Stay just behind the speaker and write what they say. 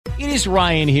It is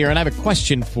Ryan here, and I have a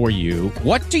question for you.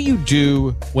 What do you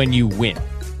do when you win?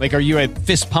 Like, are you a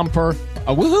fist pumper,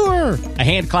 a woohooer, a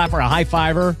hand clapper, a high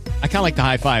fiver? I kind of like the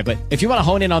high five, but if you want to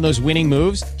hone in on those winning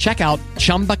moves, check out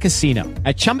Chumba Casino.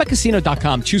 At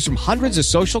ChumbaCasino.com, choose from hundreds of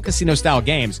social casino-style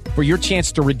games for your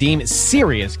chance to redeem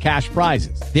serious cash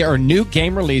prizes. There are new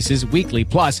game releases weekly,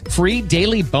 plus free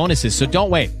daily bonuses. So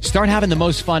don't wait. Start having the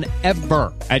most fun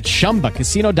ever at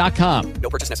ChumbaCasino.com.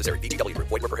 No purchase necessary. VGW Group.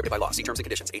 Void where prohibited by law. See terms and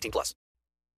conditions. 18+.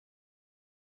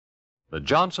 The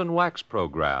Johnson Wax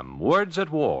Program, Words at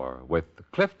War, with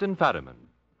Clifton Fadiman.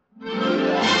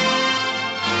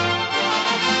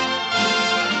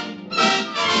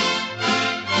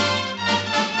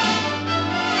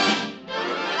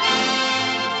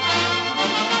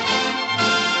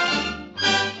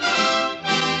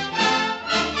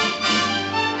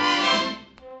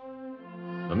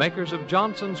 The makers of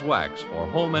Johnson's Wax for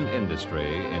Home and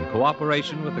Industry, in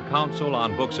cooperation with the Council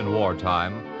on Books in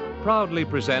Wartime, proudly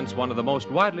presents one of the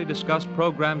most widely discussed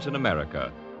programs in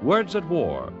America, Words at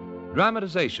War,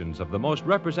 dramatizations of the most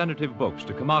representative books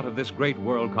to come out of this great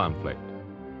world conflict.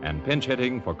 And pinch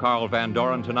hitting for Carl Van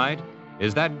Doren tonight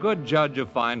is that good judge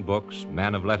of fine books,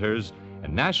 man of letters,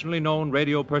 and nationally known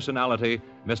radio personality,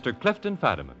 Mr. Clifton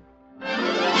Fadiman.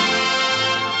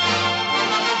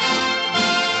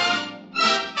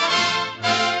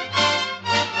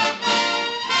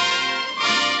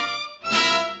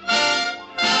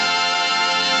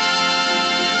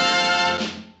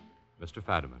 Mr.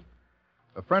 Fadiman.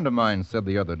 A friend of mine said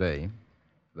the other day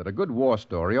that a good war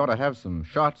story ought to have some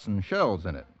shots and shells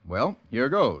in it. Well, here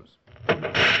goes.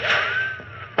 And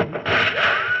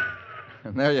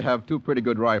there you have two pretty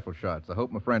good rifle shots. I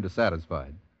hope my friend is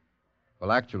satisfied.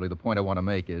 Well, actually, the point I want to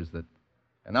make is that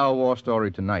in our war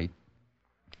story tonight,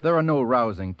 there are no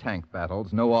rousing tank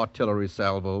battles, no artillery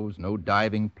salvos, no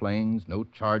diving planes, no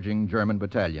charging German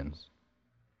battalions.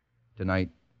 Tonight,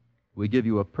 we give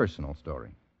you a personal story.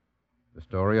 The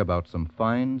story about some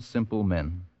fine, simple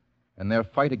men and their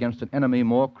fight against an enemy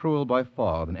more cruel by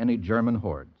far than any German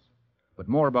hordes. But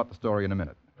more about the story in a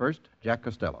minute. First, Jack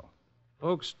Costello.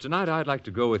 Folks, tonight I'd like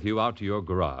to go with you out to your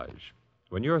garage.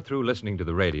 When you're through listening to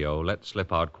the radio, let's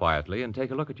slip out quietly and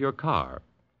take a look at your car.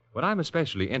 What I'm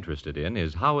especially interested in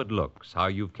is how it looks, how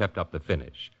you've kept up the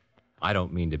finish. I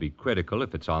don't mean to be critical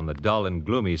if it's on the dull and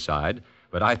gloomy side,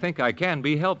 but I think I can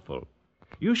be helpful.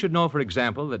 You should know, for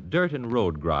example, that dirt and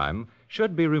road grime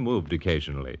should be removed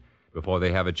occasionally before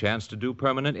they have a chance to do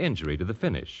permanent injury to the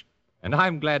finish. And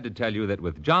I'm glad to tell you that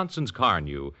with Johnson's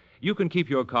Carnu, you can keep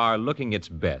your car looking its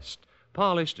best,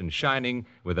 polished and shining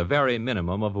with a very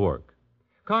minimum of work.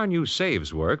 Carnu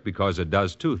saves work because it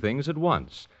does two things at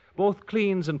once, both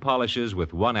cleans and polishes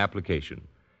with one application,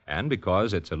 and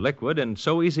because it's a liquid and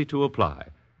so easy to apply.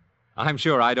 I'm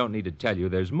sure I don't need to tell you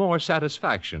there's more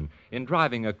satisfaction in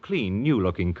driving a clean,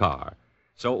 new-looking car.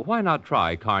 So why not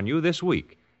try Carnu this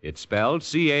week? It's spelled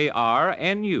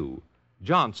C-A-R-N-U,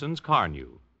 Johnson's Carnu.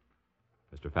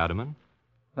 Mr. Fadiman?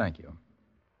 Thank you.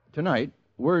 Tonight,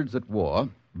 Words at War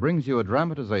brings you a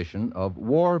dramatization of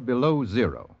War Below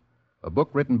Zero, a book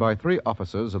written by three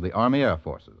officers of the Army Air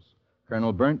Forces: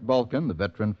 Colonel Burnt Balkin, the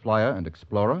veteran flyer and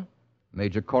explorer;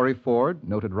 Major Corey Ford,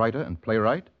 noted writer and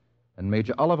playwright; and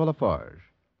Major Oliver Lafarge,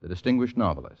 the distinguished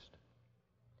novelist.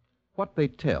 What they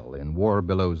tell in War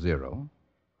Below Zero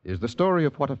is the story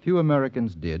of what a few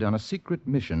Americans did on a secret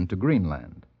mission to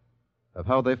Greenland, of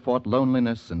how they fought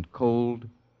loneliness and cold,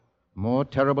 more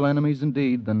terrible enemies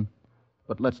indeed than...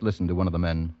 But let's listen to one of the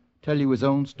men tell you his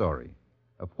own story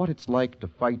of what it's like to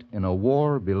fight in a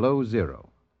war below zero.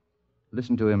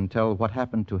 Listen to him tell what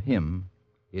happened to him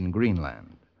in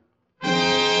Greenland.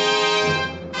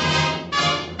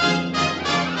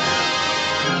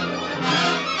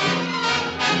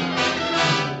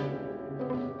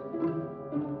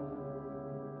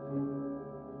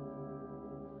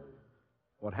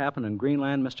 What happened in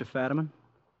Greenland, Mr. Fadiman?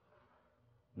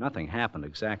 Nothing happened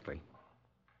exactly.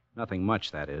 Nothing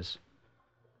much, that is.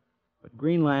 But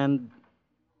Greenland,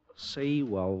 see,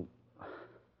 well,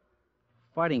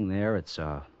 fighting there, it's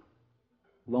a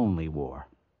lonely war.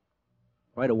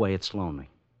 Right away, it's lonely.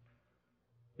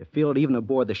 You feel it even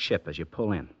aboard the ship as you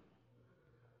pull in.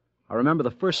 I remember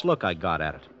the first look I got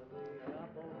at it.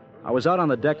 I was out on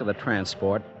the deck of the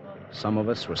transport. Some of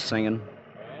us were singing.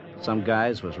 Some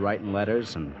guys was writing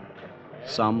letters, and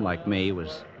some, like me,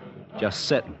 was just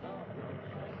sitting.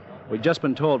 We'd just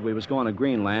been told we was going to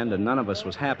Greenland, and none of us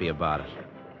was happy about it,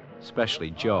 especially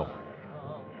Joe.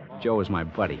 Joe was my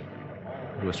buddy.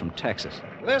 He was from Texas.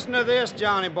 Listen to this,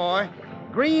 Johnny boy.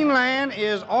 Greenland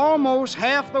is almost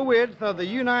half the width of the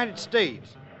United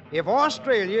States. If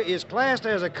Australia is classed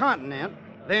as a continent,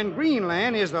 then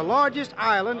Greenland is the largest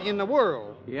island in the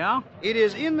world. Yeah? It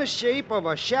is in the shape of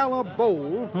a shallow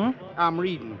bowl. I'm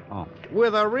reading. Oh.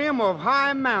 With a rim of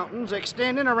high mountains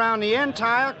extending around the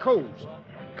entire coast.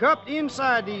 Cupped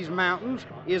inside these mountains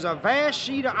is a vast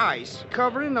sheet of ice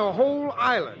covering the whole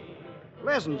island.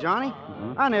 Listen, Johnny,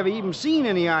 I never even seen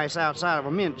any ice outside of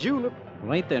a mint julep.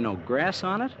 Well, ain't there no grass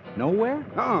on it? Nowhere?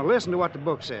 Listen to what the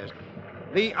book says.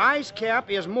 The ice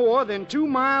cap is more than 2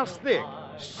 miles thick.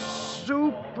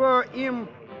 Superimposed,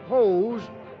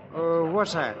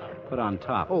 what's that? Put on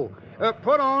top.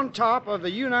 Put on top of the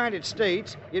United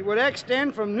States, it would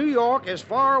extend from New York as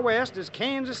far west as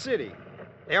Kansas City.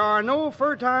 There are no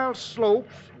fertile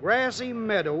slopes, grassy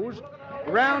meadows,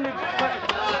 rounded...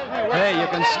 Hey, you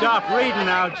can stop reading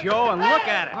now, Joe, and look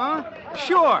at it. Huh?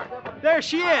 Sure. There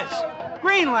she is.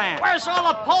 Greenland. Where's all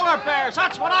the polar bears?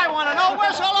 That's what I want to know.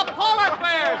 Where's all the polar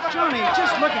bears? Johnny,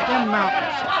 just look at them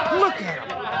mountains. Look at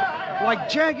them. Like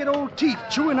jagged old teeth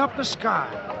chewing up the sky.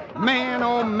 Man,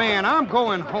 oh man, I'm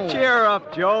going home. Cheer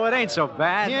up, Joe. It ain't so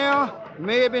bad. Yeah,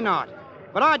 maybe not.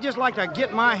 But I'd just like to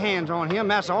get my hands on him,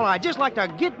 that's all. I'd just like to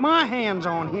get my hands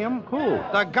on him. Who?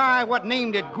 The guy what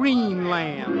named it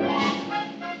Greenland.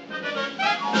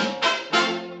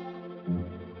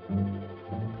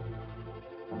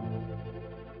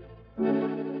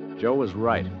 Joe was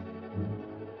right.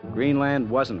 Greenland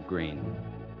wasn't green.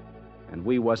 And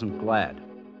we wasn't glad.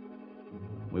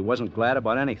 We wasn't glad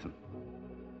about anything.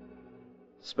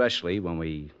 Especially when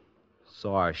we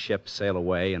saw our ship sail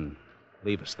away and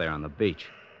leave us there on the beach.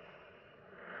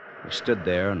 We stood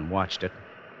there and watched it.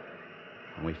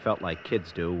 And we felt like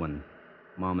kids do when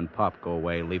Mom and Pop go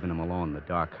away, leaving them alone in the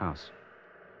dark house.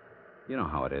 You know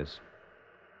how it is.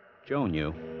 Joe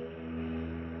knew.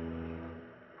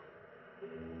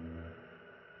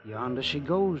 Yonder she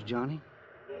goes, Johnny.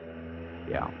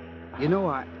 Yeah. You know,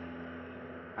 I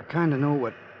kind of know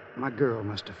what my girl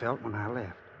must have felt when I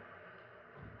left.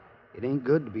 It ain't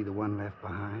good to be the one left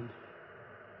behind.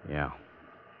 Yeah.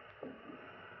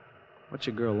 What's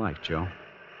your girl like, Joe?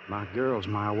 My girl's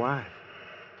my wife.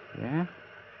 Yeah?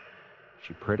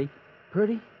 She pretty?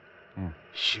 Pretty? Yeah.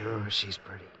 Sure, she's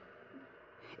pretty.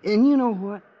 And you know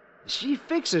what? She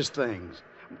fixes things.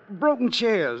 Broken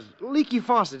chairs, leaky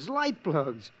faucets, light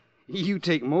plugs. You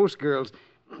take most girls,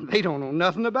 they don't know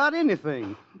nothing about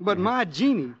anything. But my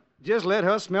Jeannie, just let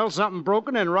her smell something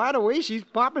broken and right away she's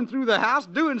popping through the house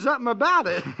doing something about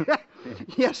it.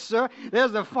 Yes, sir.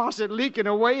 There's the faucet leaking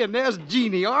away and there's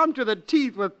Jeannie armed to the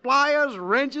teeth with pliers,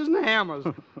 wrenches, and hammers.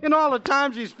 And all the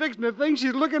time she's fixing the thing,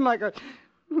 she's looking like a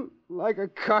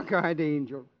cockeyed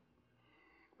angel.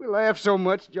 We laugh so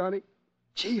much, Johnny.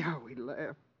 Gee, how we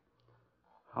laugh.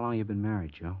 How long you been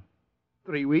married, Joe?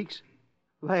 3 weeks.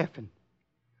 Laughing.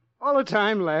 All the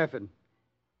time laughing.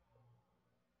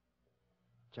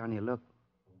 Johnny, look.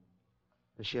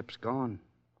 The ship's gone.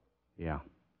 Yeah,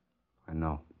 I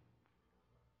know.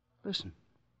 Listen.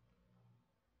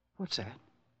 What's that?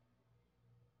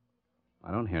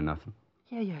 I don't hear nothing.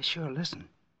 Yeah, sure, listen.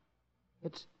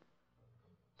 It's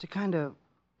a kind of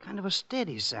a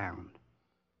steady sound.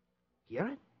 Hear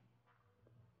it?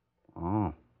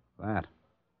 Oh, that.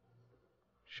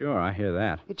 Sure, I hear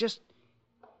that. It just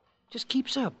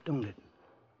keeps up, don't it?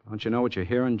 Don't you know what you're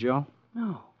hearing, Joe?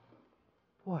 No.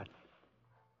 What?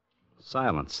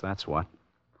 Silence, that's what.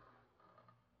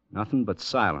 Nothing but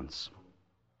silence.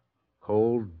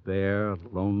 Cold, bare,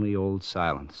 lonely old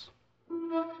silence.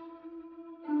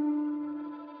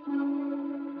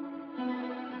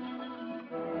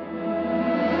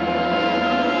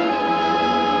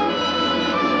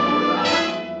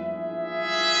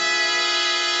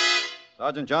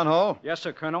 Sergeant John Hall? Yes,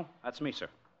 sir, Colonel. That's me, sir.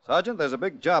 Sergeant, there's a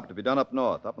big job to be done up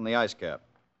north, up in the ice cap.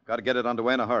 Got to get it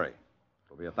underway in a hurry.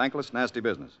 It'll be a thankless, nasty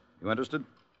business. You interested?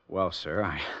 Well,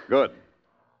 sir, Good.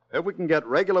 If we can get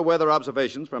regular weather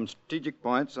observations from strategic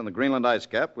points on the Greenland ice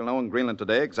cap, we'll know in Greenland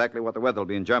today exactly what the weather will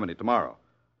be in Germany tomorrow.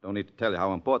 Don't need to tell you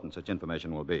how important such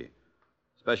information will be,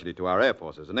 especially to our air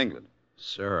forces in England.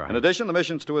 Sir, In addition, the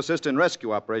mission's to assist in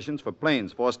rescue operations for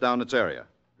planes forced down its area.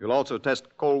 You'll also test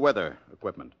cold weather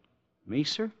equipment. Me,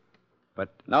 sir? But...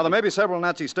 Now, there may be several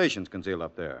Nazi stations concealed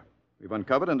up there. We've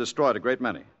uncovered and destroyed a great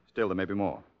many. Still, there may be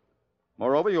more.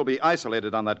 Moreover, you'll be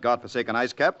isolated on that godforsaken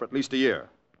ice cap for at least a year.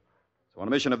 So on a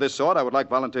mission of this sort, I would like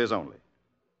volunteers only.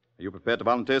 Are you prepared to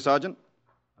volunteer, Sergeant?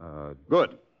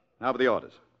 Good. Now for the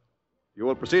orders. You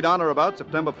will proceed on or about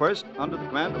September 1st under the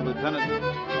command of Lieutenant...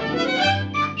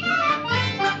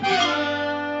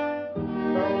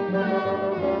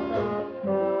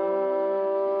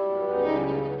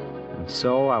 And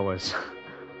so I was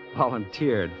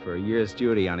volunteered for a year's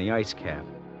duty on the ice cap,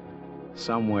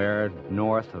 somewhere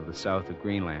north of the south of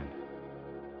Greenland.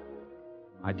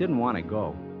 I didn't want to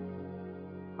go.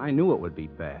 I knew it would be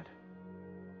bad.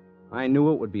 I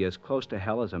knew it would be as close to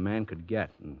hell as a man could get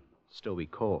and still be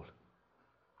cold.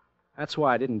 That's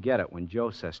why I didn't get it when Joe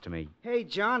says to me, Hey,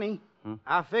 Johnny,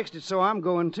 I fixed it so I'm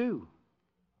going too.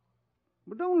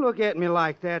 But don't look at me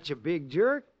like that, you big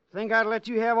jerk. Think I'd let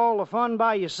you have all the fun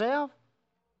by yourself?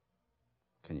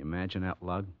 Can you imagine that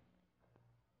lug?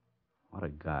 What a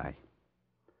guy.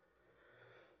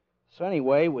 So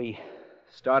anyway, we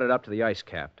started up to the ice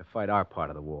cap to fight our part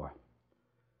of the war.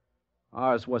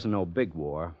 Ours wasn't no big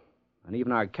war, and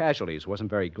even our casualties wasn't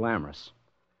very glamorous.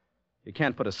 You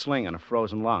can't put a sling on a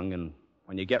frozen lung, and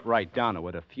when you get right down to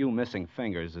it, a few missing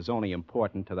fingers is only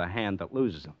important to the hand that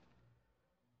loses them.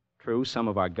 True, some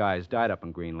of our guys died up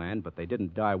in Greenland, but they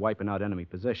didn't die wiping out enemy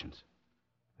positions.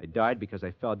 They died because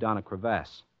they fell down a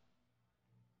crevasse.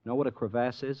 Know what a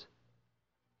crevasse is?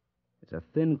 It's a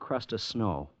thin crust of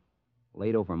snow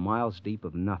laid over miles deep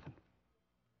of nothing.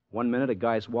 1 minute a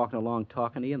guy's walking along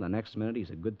talking to you, and the next minute he's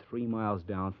a good 3 miles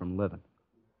down from living.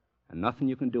 And nothing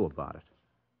you can do about it.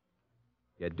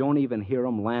 You don't even hear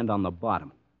him land on the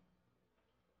bottom.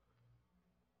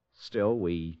 Still,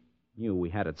 we knew we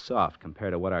had it soft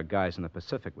compared to what our guys in the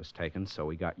Pacific was taking, so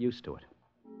we got used to it.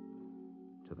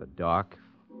 To the dark,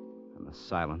 and the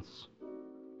silence,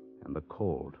 and the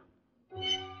cold.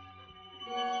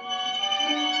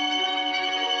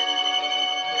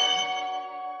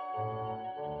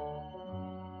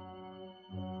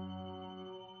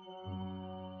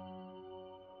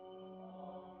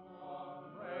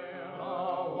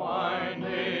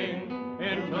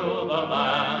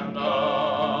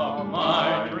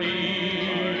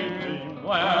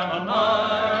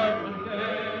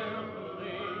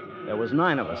 There was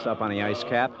 9 of us up on the ice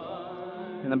cap.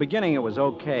 In the beginning, it was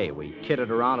okay. We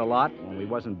kidded around a lot when we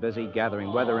wasn't busy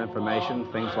gathering weather information,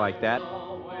 things like that.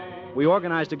 We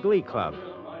organized a glee club.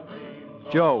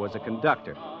 Joe was a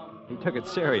conductor. He took it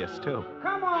serious, too.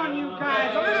 Come on, you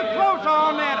guys, a little closer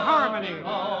on that harmony.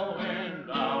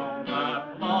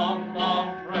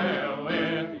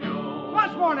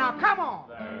 Once more now, come on.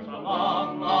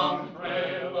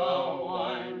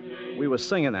 We were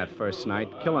singing that first night,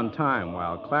 killing time,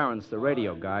 while Clarence, the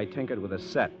radio guy, tinkered with a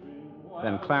set.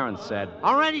 Then Clarence said,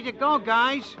 All ready to go,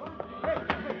 guys.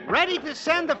 Ready to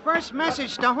send the first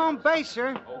message to home base,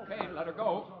 sir. Okay, let her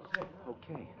go.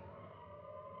 Okay.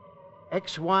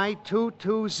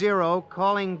 XY220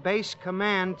 calling Base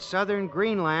Command, Southern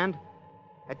Greenland.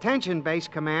 Attention, Base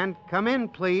Command. Come in,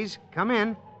 please. Come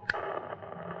in.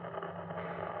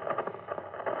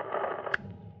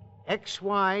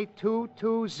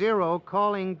 XY220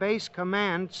 calling Base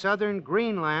Command, Southern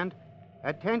Greenland.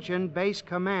 Attention, Base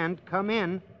Command. Come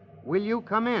in. Will you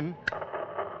come in?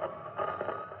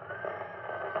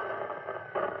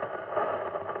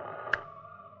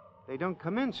 They don't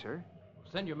come in, sir.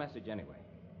 Send your message anyway.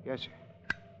 Yes, sir.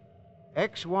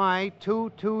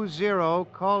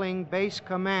 XY220 calling Base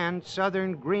Command,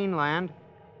 Southern Greenland.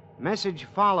 Message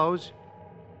follows.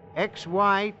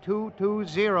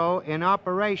 XY220 in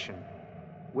operation.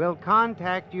 Will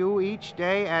contact you each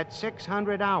day at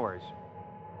 600 hours.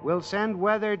 Will send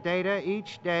weather data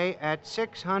each day at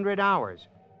 600 hours.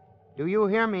 Do you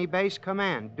hear me, Base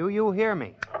Command? Do you hear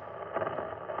me?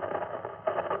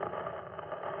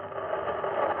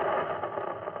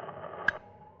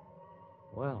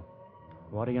 Well,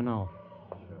 what do you know?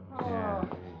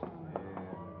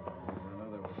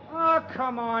 Oh,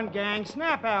 come on, gang.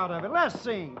 Snap out of it. Let's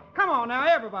sing. Come on now,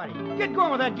 everybody. Get going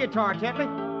with that guitar, Tetley.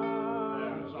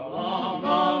 There's a long,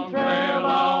 long trail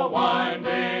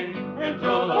a-winding into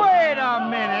the... Wait a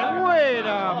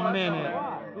minute.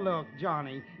 Look,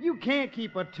 Johnny, you can't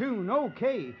keep a tune,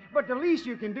 okay, but the least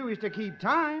you can do is to keep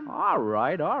time. All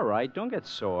right. Don't get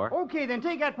sore. Okay, then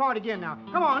take that part again now.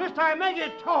 Come on, this time make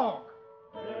it talk.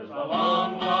 There's a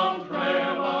long, long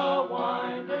trail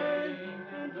a-winding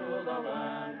into the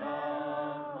land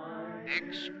of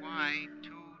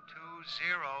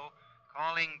XY220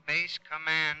 calling Base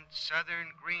Command,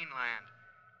 Southern Greenland.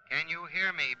 Can you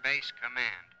hear me, Base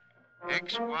Command?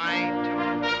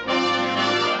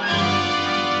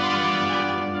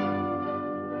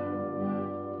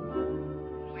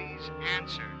 Please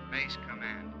answer, Base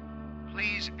Command.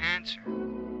 Please answer.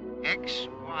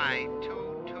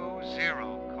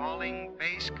 XY220 calling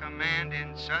Base Command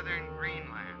in Southern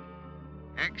Greenland.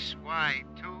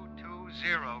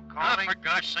 XY220 calling... for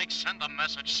gosh sake, send a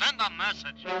message. Send a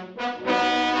message.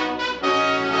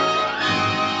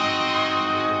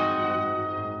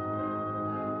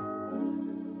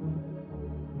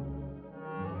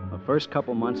 The first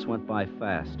couple months went by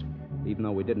fast, even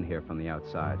though we didn't hear from the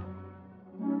outside.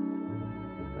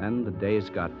 Then the days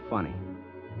got funny.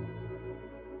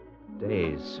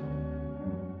 days.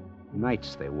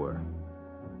 Nights they were.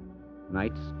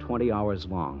 Nights 20 hours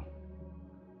long.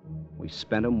 We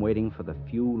spent them waiting for the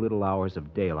few little hours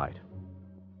of daylight.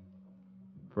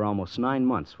 For almost 9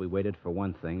 months, we waited for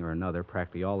one thing or another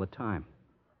practically all the time.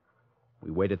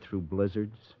 We waited through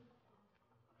blizzards,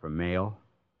 for mail,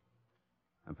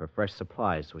 and for fresh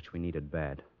supplies, which we needed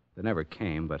bad. They never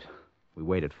came, but we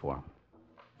waited for them.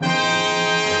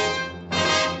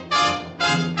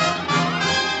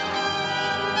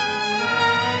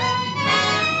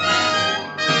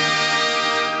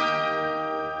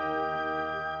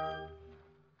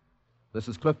 This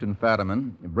is Clifton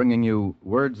Fadiman bringing you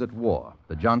Words at War,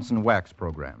 the Johnson Wax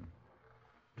program.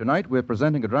 Tonight we're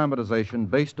presenting a dramatization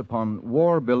based upon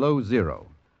War Below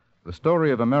Zero, the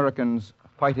story of Americans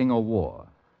fighting a war,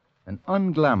 an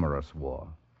unglamorous war,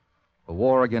 a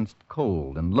war against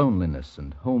cold and loneliness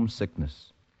and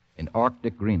homesickness in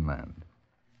Arctic Greenland.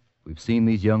 We've seen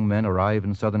these young men arrive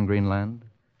in southern Greenland,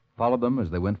 followed them as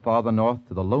they went farther north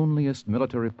to the loneliest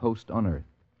military post on Earth,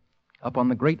 up on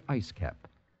the great ice cap,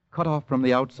 cut off from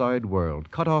the outside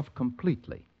world, cut off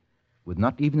completely, with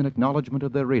not even an acknowledgement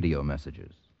of their radio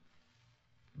messages.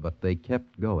 But they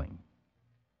kept going.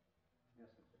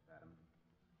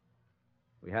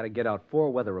 We had to get out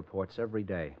 4 weather reports every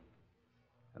day.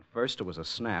 At first it was a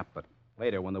snap, but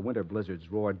later, when the winter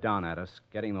blizzards roared down at us,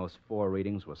 getting those 4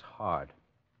 readings was hard.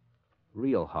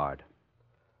 Real hard.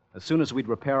 As soon as we'd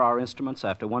repair our instruments,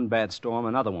 after one bad storm,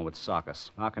 another one would sock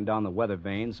us, knocking down the weather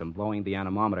vanes and blowing the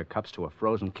anemometer cups to a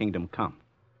frozen kingdom come.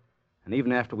 And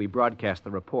even after we broadcast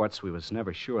the reports, we was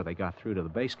never sure they got through to the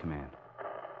base command.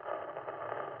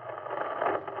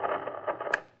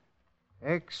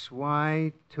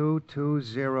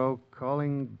 XY220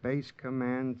 calling base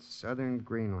command, Southern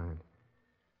Greenland.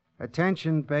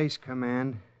 Attention, base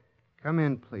command. Come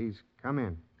in, please. Come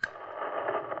in.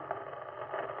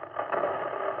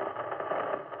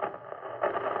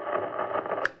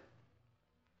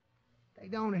 They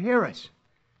don't hear us.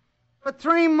 For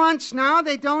 3 months now,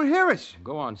 they don't hear us.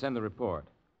 Go on, send the report.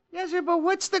 Yes, sir, but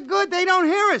what's the good? They don't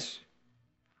hear us.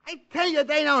 I tell you,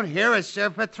 they don't hear us, sir.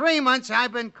 For 3 months,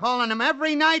 I've been calling them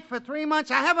every night for 3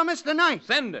 months. I haven't missed a night.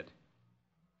 Send it.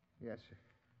 Yes, sir.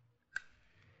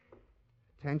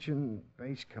 Attention,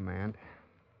 base command.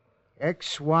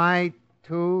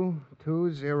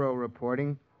 XY220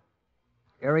 reporting.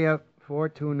 Area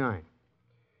 429.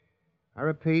 I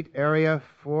repeat, area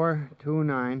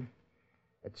 429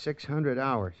 at 600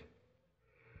 hours.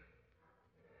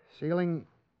 Ceiling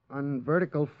on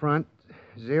vertical front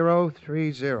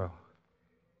 030.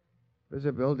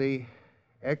 Visibility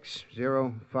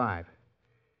X05.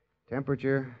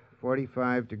 Temperature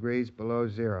 45 degrees below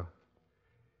zero.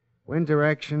 Wind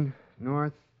direction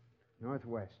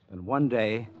northwest. And one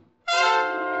day,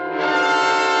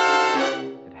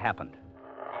 it happened.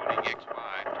 Calling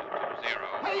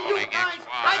XY220. Hey, you guys!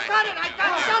 I got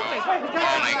something!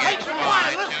 Calling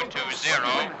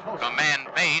XY220. Command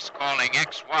base calling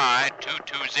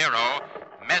XY220.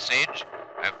 Message: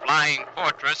 a flying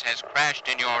fortress has crashed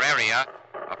in your area.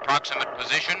 Approximate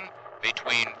position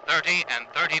between 30 and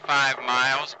 35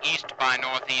 miles east by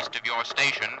northeast of your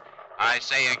station. I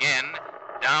say again,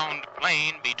 downed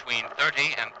plane between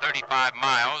 30 and 35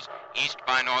 miles east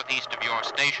by northeast of your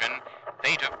station.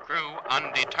 Fate of crew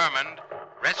undetermined.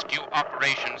 Rescue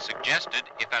operation suggested,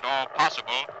 if at all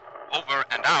possible. Over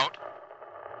and out.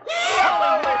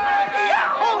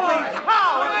 Holy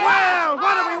cow! Well,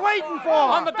 what are we waiting for?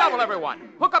 On the double, everyone.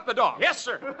 Hook up the dog. Yes,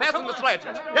 sir. Fasten the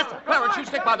sledges. Yes, sir. Clarence, you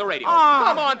stick by the radio.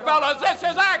 Come on, fellas. This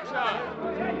is action.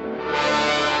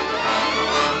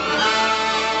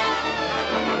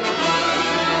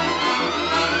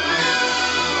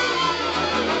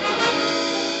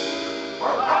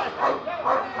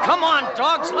 Come on,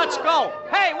 dogs, let's go.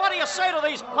 Hey, what do you say to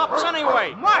these pups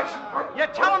anyway? Mush! You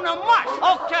tell them to mush!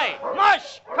 Okay,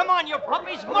 mush! Come on, you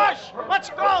puppies, mush!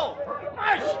 Let's go!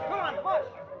 Mush! Come on, mush!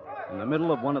 In the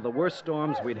middle of one of the worst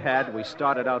storms we'd had, we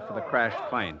started out for the crashed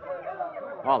plane.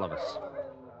 All of us.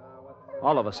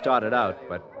 All of us started out,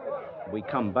 but we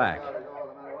come back.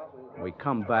 We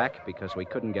come back because we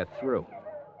couldn't get through.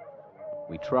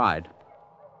 We tried.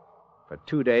 For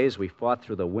 2 days, we fought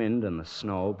through the wind and the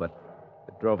snow, but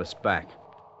it drove us back.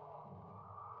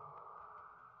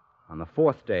 On the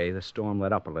 4th day, the storm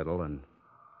let up a little, and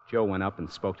Joe went up and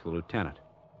spoke to the lieutenant.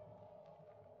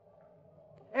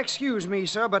 Excuse me,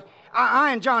 sir, but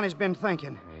I and Johnny's been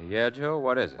thinking. Yeah, Joe,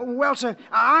 what is it? Well, sir,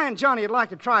 I and Johnny would like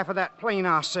to try for that plane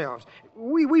ourselves.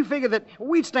 We figured that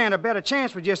we'd stand a better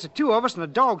chance with just the 2 of us and a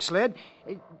dog sled.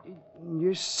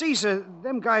 You see, sir,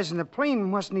 them guys in the plane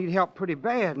must need help pretty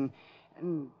bad, and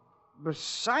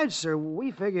besides, sir,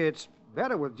 we figure it's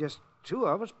better with just two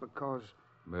of us because...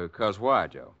 Because why,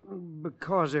 Joe?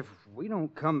 Because if we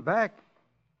don't come back,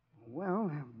 well,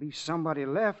 there'll be somebody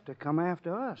left to come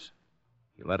after us.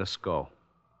 He let us go.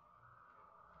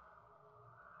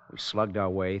 We slugged our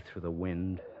way through the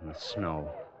wind and the snow.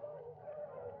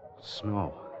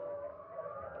 Snow.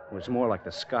 It was more like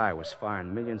the sky was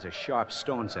firing millions of sharp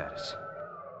stones at us.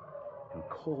 And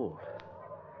cold.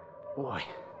 Boy,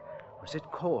 was it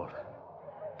cold.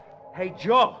 Hey,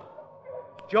 Joe.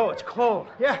 Joe, it's cold.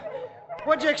 Yeah.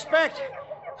 What'd you expect?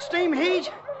 Steam heat?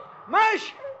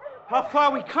 Mush? How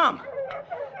far we come?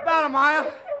 About a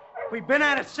mile. We've been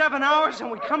at it 7 hours and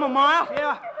we come a mile?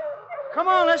 Yeah. Come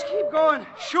on, let's keep going.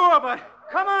 Sure, but...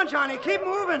 Come on, Johnny, keep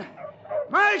moving.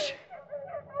 Mush!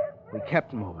 We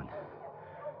kept moving.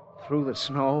 Through the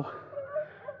snow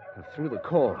and through the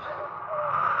cold.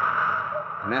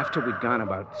 And after we'd gone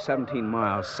about 17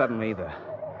 miles, suddenly the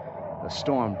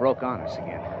storm broke on us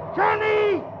again.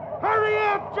 Johnny! Hurry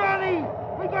up, Johnny!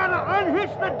 We gotta unhitch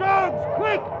the dogs,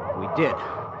 quick! We did.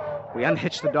 We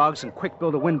unhitched the dogs and quick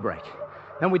built a windbreak.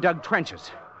 Then we dug trenches.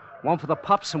 One for the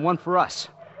pups and one for us.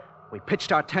 We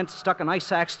pitched our tent, stuck an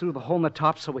ice axe through the hole in the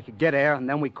top so we could get air, and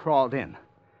then we crawled in.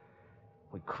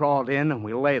 We crawled in and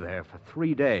we lay there for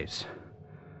 3 days.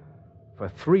 For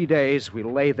 3 days, we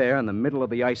lay there in the middle of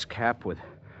the ice cap with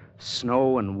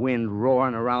snow and wind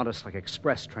roaring around us like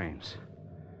express trains.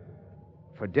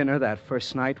 For dinner that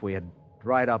first night, we had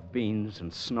dried up beans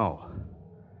and snow.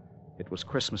 It was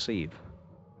Christmas Eve.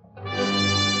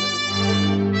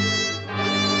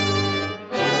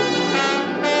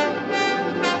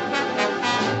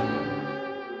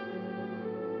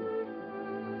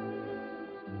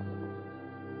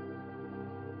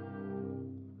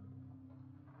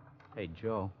 Hey,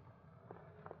 Joe.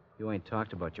 You ain't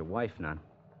talked about your wife none.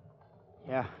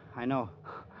 Yeah, I know.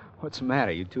 What's the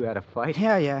matter? You two had a fight?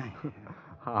 Yeah.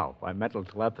 How? By mental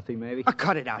telepathy, maybe?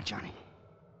 Cut it out, Johnny.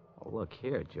 Oh, look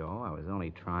here, Joe. I was only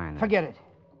trying to... Forget it.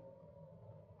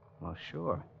 Well,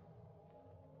 sure.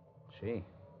 Gee.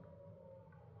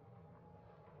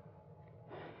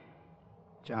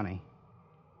 Johnny.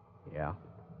 Yeah?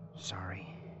 Sorry.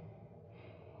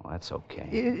 Well, that's okay.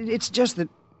 It's just that...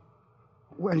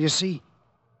 Well, you see,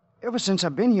 ever since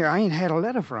I've been here, I ain't had a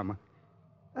letter from her.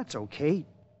 That's okay.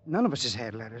 None of us has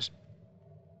had letters.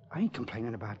 I ain't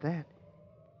complaining about that.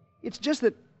 It's just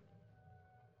that...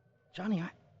 Johnny,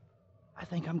 I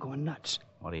think I'm going nuts.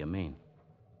 What do you mean?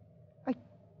 I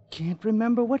can't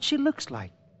remember what she looks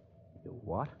like. You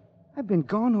what? I've been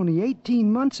gone only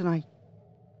 18 months, and I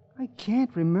can't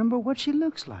remember what she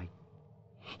looks like.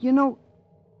 You know,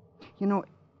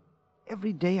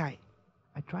 every day I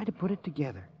try to put it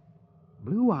together.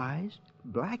 Blue eyes,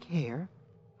 black hair,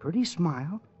 pretty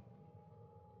smile.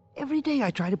 Every day I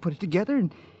try to put it together,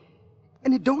 and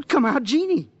it don't come out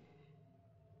Jeannie.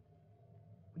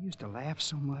 We used to laugh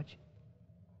so much,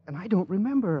 and I don't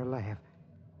remember her laugh.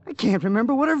 I can't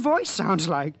remember what her voice sounds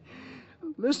like.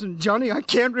 Listen, Johnny, I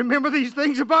can't remember these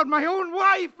things about my own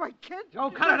wife. I can't.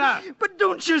 Joe, cut it out. But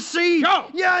don't you see? Joe!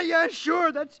 Yeah,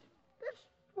 sure. That's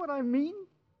what I mean.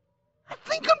 I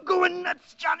think I'm going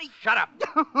nuts, Johnny. Shut up.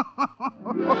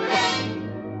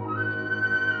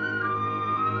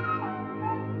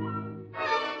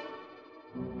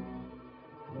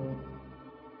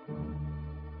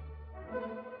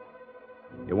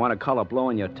 You want a color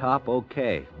blowing your top?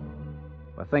 Okay.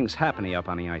 But things happening up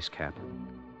on the ice cap.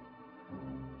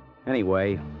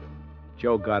 Anyway,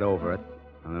 Joe got over it,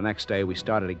 and the next day we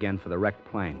started again for the wrecked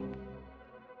plane.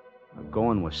 The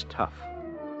going was tough.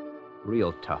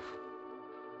 Real tough.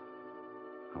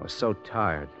 I was so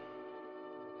tired,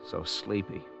 so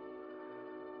sleepy.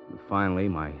 And finally,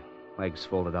 my legs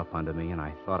folded up under me, and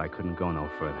I thought I couldn't go no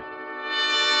further.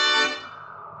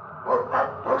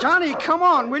 Johnny, come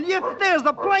on, will you? There's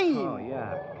the plane. Oh,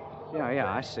 yeah.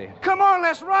 Yeah, I see it. Come on,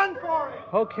 let's run for it.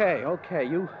 Okay.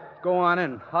 You go on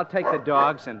in. I'll take the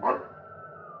dogs and...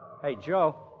 Hey,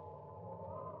 Joe.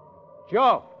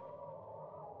 Joe.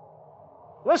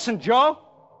 Listen, Joe.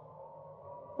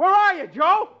 Where are you,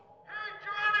 Joe? Hey,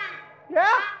 Johnny! Yeah?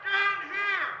 Down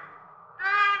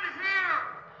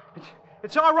here!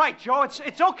 It's all right, Joe.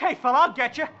 It's okay, fella. I'll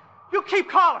get you. You keep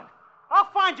calling.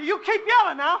 I'll find you. You keep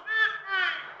yelling now. This way!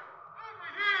 Over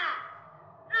here!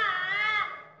 Here I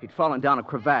am! He'd fallen down a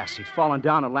crevasse. He'd fallen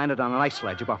down and landed on an ice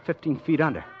ledge about 15 feet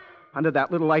under. Under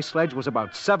that little ice ledge was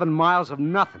about 7 miles of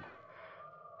nothing.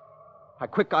 I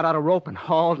quick got out a rope and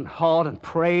hauled and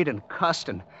prayed and cussed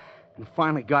and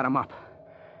finally got him up.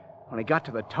 When he got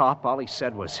to the top, all he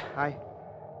said was... I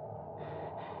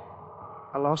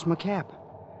lost my cap.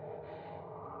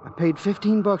 I paid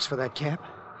 $15 for that cap.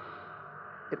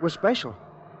 It was special.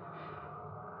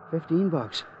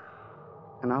 $15.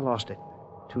 and I lost it.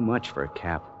 Too much for a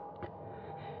cap.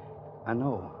 I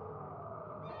know.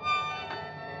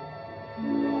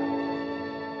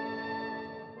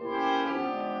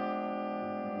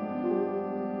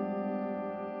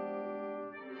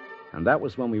 And that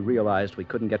was when we realized we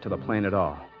couldn't get to the plane at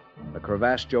all. The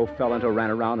crevasse Joe fell into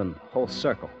ran around in a whole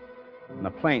circle. And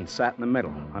the plane sat in the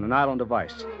middle, on an island of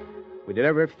ice. We did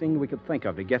everything we could think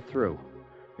of to get through.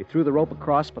 We threw the rope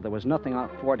across, but there was nothing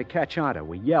for it to catch onto.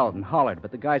 We yelled and hollered,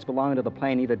 but the guys belonging to the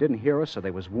plane either didn't hear us or they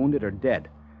was wounded or dead.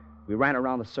 We ran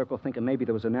around the circle thinking maybe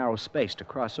there was a narrow space to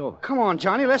cross over. Come on,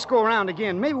 Johnny, let's go around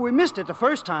again. Maybe we missed it the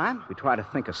first time. We tried to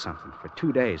think of something. For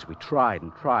 2 days, we tried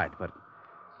and tried, but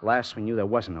last we knew there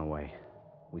wasn't no way.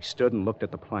 We stood and looked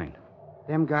at the plane.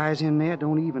 Them guys in there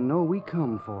don't even know we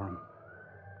come for 'em.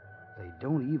 They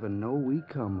don't even know we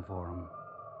come for 'em.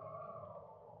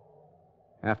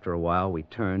 After a while, we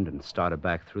turned and started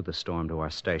back through the storm to our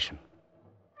station.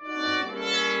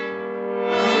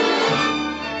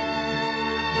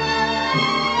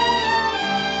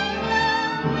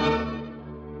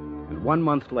 And 1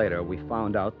 month later, we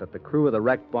found out that the crew of the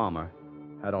wrecked bomber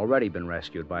had already been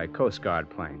rescued by a Coast Guard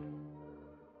plane.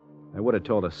 They would have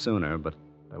told us sooner, but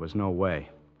there was no way.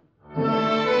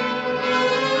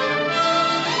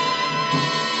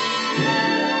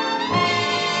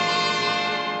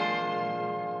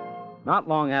 Not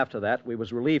long after that, we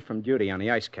was relieved from duty on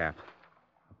the ice cap.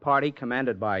 A party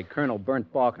commanded by Colonel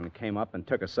Burnt Balkin came up and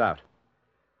took us out.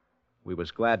 We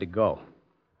was glad to go.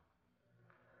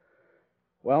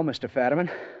 Well, Mr.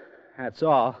 Fetterman, that's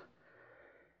all.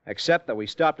 Except that we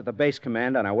stopped at the base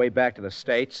command on our way back to the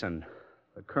States, and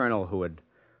the colonel who had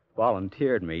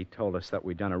volunteered me told us that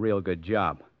we'd done a real good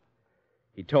job.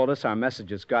 He told us our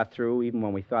messages got through even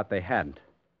when we thought they hadn't.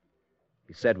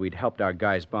 He said we'd helped our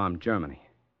guys bomb Germany.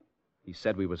 He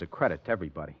said we was a credit to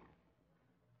everybody.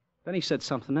 Then he said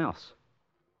something else.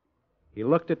 He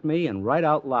looked at me, and right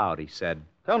out loud he said,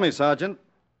 "Tell me, Sergeant,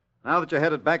 now that you're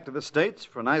headed back to the States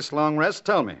for a nice long rest,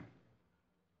 tell me,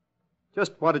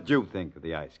 just what did you think of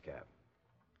the ice cap?"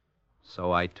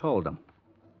 So I told him.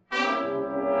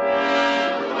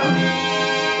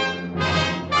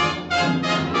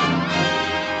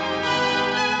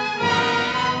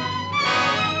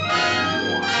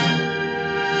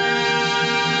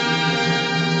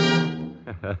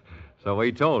 So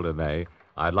we told him, eh?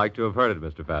 I'd like to have heard it,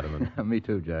 Mr. Fetterman. Me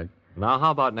too, Jack. Now,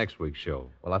 how about next week's show?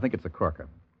 Well, I think it's a corker.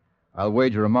 I'll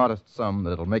wager a modest sum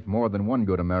that it'll make more than one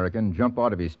good American jump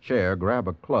out of his chair, grab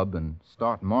a club, and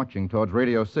start marching towards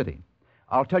Radio City.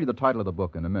 I'll tell you the title of the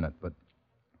book in a minute, but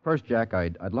first, Jack,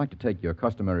 I'd like to take your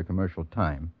customary commercial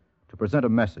time to present a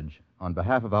message on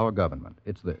behalf of our government.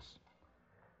 It's this.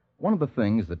 One of the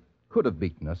things that could have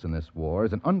beaten us in this war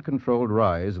is an uncontrolled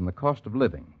rise in the cost of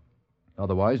living,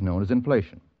 otherwise known as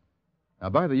inflation. Now,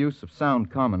 by the use of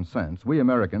sound common sense, we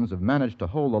Americans have managed to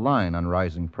hold the line on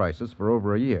rising prices for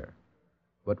over a year.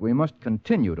 But we must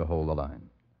continue to hold the line.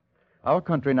 Our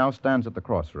country now stands at the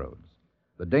crossroads.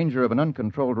 The danger of an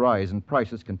uncontrolled rise in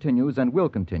prices continues and will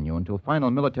continue until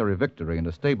final military victory and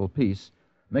a stable peace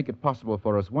make it possible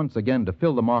for us once again to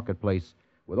fill the marketplace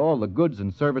with all the goods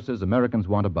and services Americans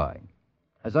want to buy.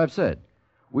 As I've said,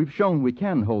 we've shown we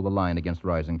can hold the line against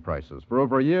rising prices. For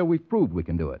over a year, we've proved we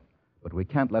can do it. But we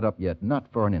can't let up yet, not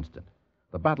for an instant.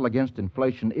 The battle against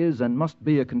inflation is and must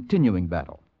be a continuing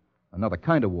battle. Another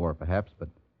kind of war, perhaps, but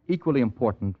equally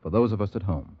important for those of us at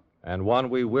home. And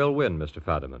one we will win, Mr.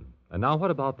 Fetterman. And now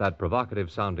what about that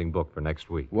provocative-sounding book for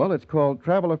next week? Well, it's called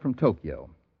Traveler from Tokyo.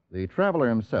 The traveler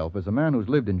himself is a man who's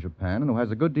lived in Japan and who has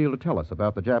a good deal to tell us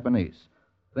about the Japanese.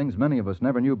 Things many of us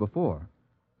never knew before.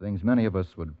 Things many of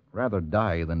us would rather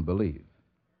die than believe.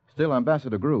 Still,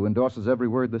 Ambassador Grew endorses every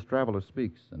word this traveler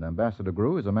speaks, and Ambassador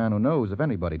Grew is a man who knows if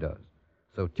anybody does.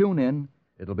 So tune in.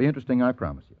 It'll be interesting, I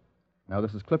promise you. Now,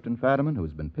 this is Clifton Fetterman,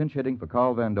 who's been pinch hitting for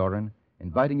Carl Van Doren,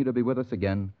 inviting you to be with us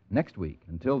again next week.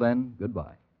 Until then,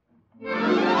 goodbye.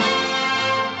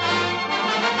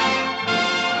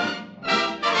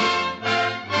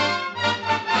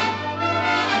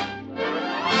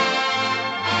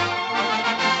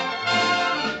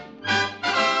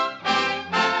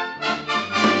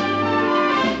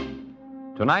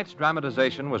 Tonight's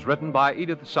dramatization was written by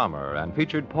Edith Summer and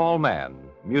featured Paul Mann.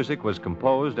 Music was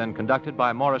composed and conducted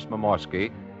by Morris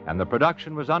Momorsky, and the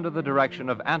production was under the direction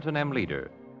of Anton M.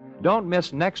 Leader. Don't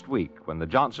miss next week when the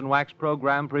Johnson Wax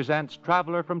program presents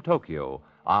Traveler from Tokyo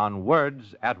on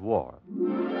Words at War.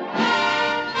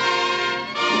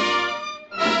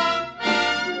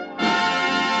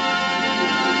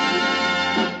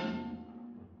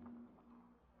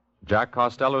 Jack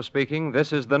Costello speaking.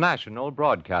 This is the National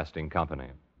Broadcasting Company.